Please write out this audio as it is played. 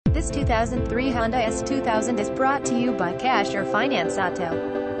This 2003 Honda S2000 is brought to you by Cash or Finance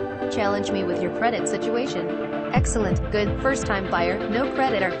Auto. Challenge me with your credit situation. Excellent, good, first-time buyer, no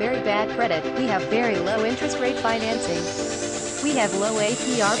credit or very bad credit. We have very low interest rate financing. We have low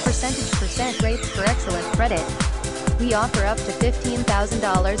APR percent rates for excellent credit. We offer up to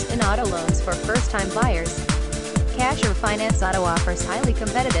 $15,000 in auto loans for first-time buyers. Cash or Finance Auto offers highly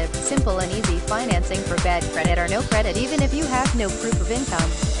competitive, simple and easy financing for bad credit or no credit even if you have no proof of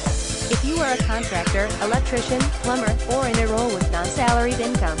income. If you are a contractor, electrician, plumber, or in a role with non-salaried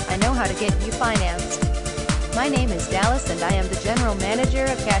income, I know how to get you financed. My name is Dallas and I am the General Manager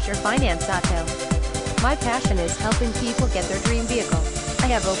of Cash or Finance Auto. My passion is helping people get their dream vehicle. I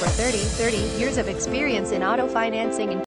have over 30 years of experience in auto financing and